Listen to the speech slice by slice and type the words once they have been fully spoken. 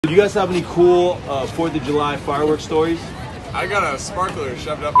Do you guys have any cool 4th of July fireworks stories? I got a sparkler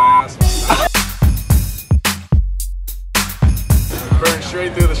shoved up my ass. Burned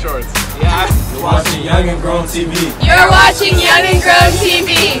straight through the shorts. Yeah. You're watching YoUnGnGrOwN TV. You're watching YoUnGnGrOwN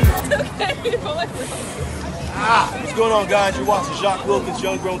TV. What's going on, guys? You're watching Jacques Wilkens,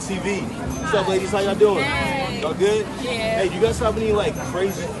 YoUnGnGrOwN TV. What's up, ladies? How y'all doing? Hey. Y'all good? Yeah. Hey, do you guys have any like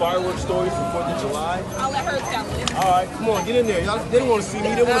crazy fireworks stories from 4th of July? I'll let her tell it. All right, come on, get in there. Y'all, they don't want to see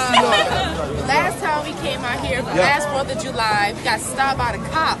me. They want to see y'all. Last time we came out here, last 4th of July, we got stopped by the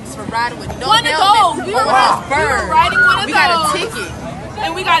cops for riding with no One of helmet. those. We were riding one of We those. got a ticket.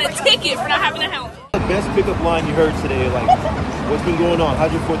 And we got a ticket for not having a helmet. The best pickup line you heard today, like, what's been going on?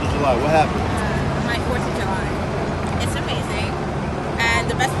 How's your 4th of July? What happened? My 4th of July. It's amazing. And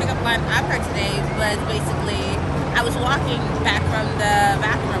the best pickup line I've heard today was basically, I was walking back from the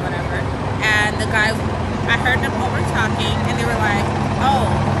bathroom or whatever, and the guy, I heard them over talking, and they were like, oh,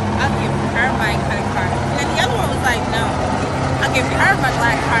 I'll give her my credit card. And then the other one was like, no, I'll give her my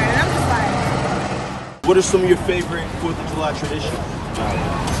black card. And I'm just like, What are some of your favorite 4th of July traditions?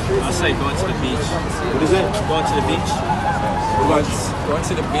 I'll say going to the beach. What is it? Going to the beach. Going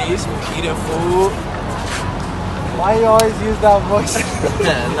to the beach, eating food. Why you always use that voice?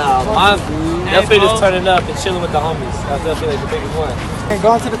 Nah, I'm definitely just turning up and chilling with the homies. That's definitely like the biggest one. And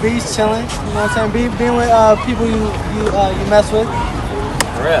going to the beach, chilling. You know what I'm saying? Being with people you mess with.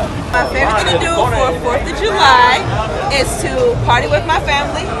 For real. My favorite thing to do for 4th of July is to party with my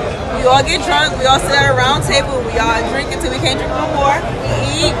family. We all get drunk, we all sit at a round table, we all drink until we can't drink no more.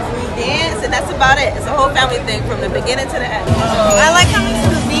 We eat, we dance, and that's about it. It's a whole family thing from the beginning to the end. I like coming to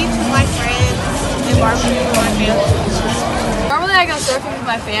the beach with my friends and barbecue with my family. Normally I go surfing with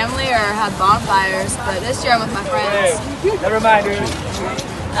my family or have bonfires, but this year I'm with my friends. Never mind, dude.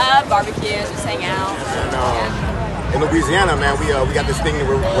 Barbecue, just hang out. In Louisiana, man, we got this thing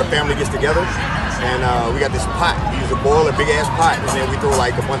where family gets together, and we got this pot. We use a boil, a big ass pot, and then we throw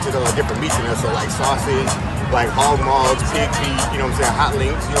like a bunch of different meats in there, so like sausage, like hog maws, pig feet, you know what I'm saying, hot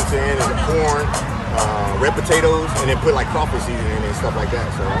links, you know what I'm saying, and corn, red potatoes, and then put like crawfish seasoning in it and stuff like that.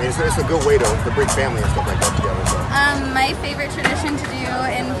 So I mean, it's a good way to bring family and stuff like that together. So. My favorite tradition to do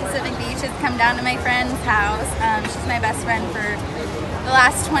in Pacific Beach is come down to my friend's house. She's my best friend for the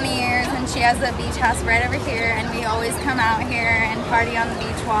last 20 years, and she has a beach house right over here, and we always come out here and party on the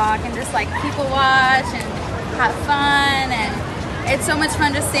beach walk and just like people watch and have fun, and it's so much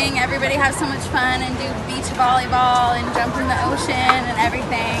fun just seeing everybody have so much fun and do beach volleyball and jump in the ocean and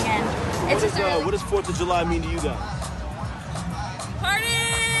everything, and it's just what does 4th of July mean to you guys? Party!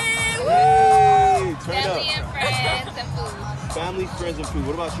 Hey, turn Family up. and friends and food. Family, friends, and food.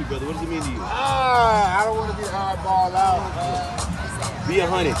 What about you, brother? What does it mean to you? I don't want to be hardballed out. Be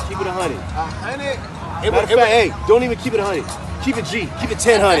 100. Keep it 100. 100? Matter of fact, hey, don't even keep it 100. Keep it G. Keep it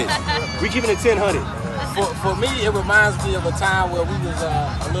 1000. We keeping it 1000. For me, it reminds me of a time where we was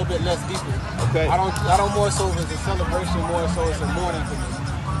a little bit less deeper. Okay. I don't more so as a celebration, more so it's a mourning to me.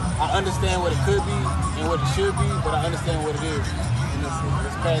 I understand what it could be and what it should be, but I understand what it is. And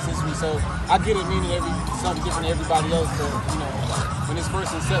it's past history, so I get it meaning something different to everybody else, but you know, when its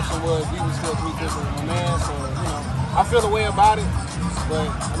first inception was, we was still 3/5 of a man, so you know, I feel a way about it, but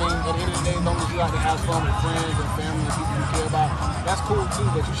I mean, at the end of the day, as long as you out to have fun with friends and family and people you care about, that's cool too,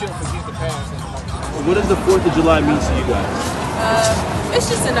 but you shouldn't forget the past. What does the 4th of July mean to you guys? It's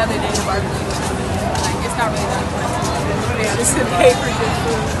just another day to barbecue. Like, it's not really that much. Yeah, just a day for good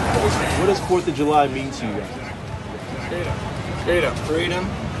food. What does 4th of July mean to you guys? Freedom. Freedom.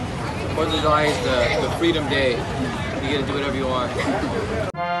 4th of July is the freedom day. You get to do whatever you want.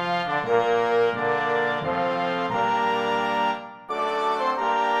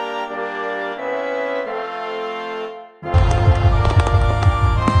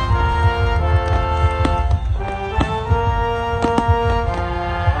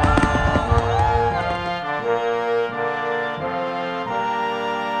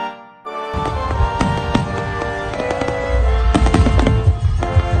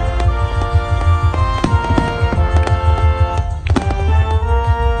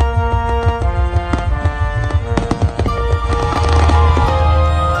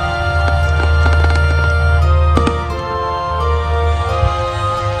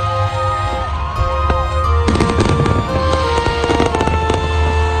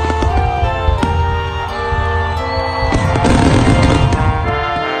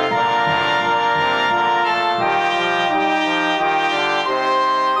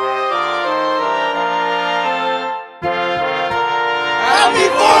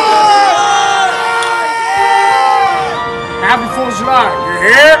 Happy 4th of July. You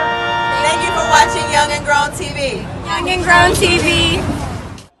hear? Thank you for watching YoUnGnGrOwN TV. YoUnGnGrOwN TV.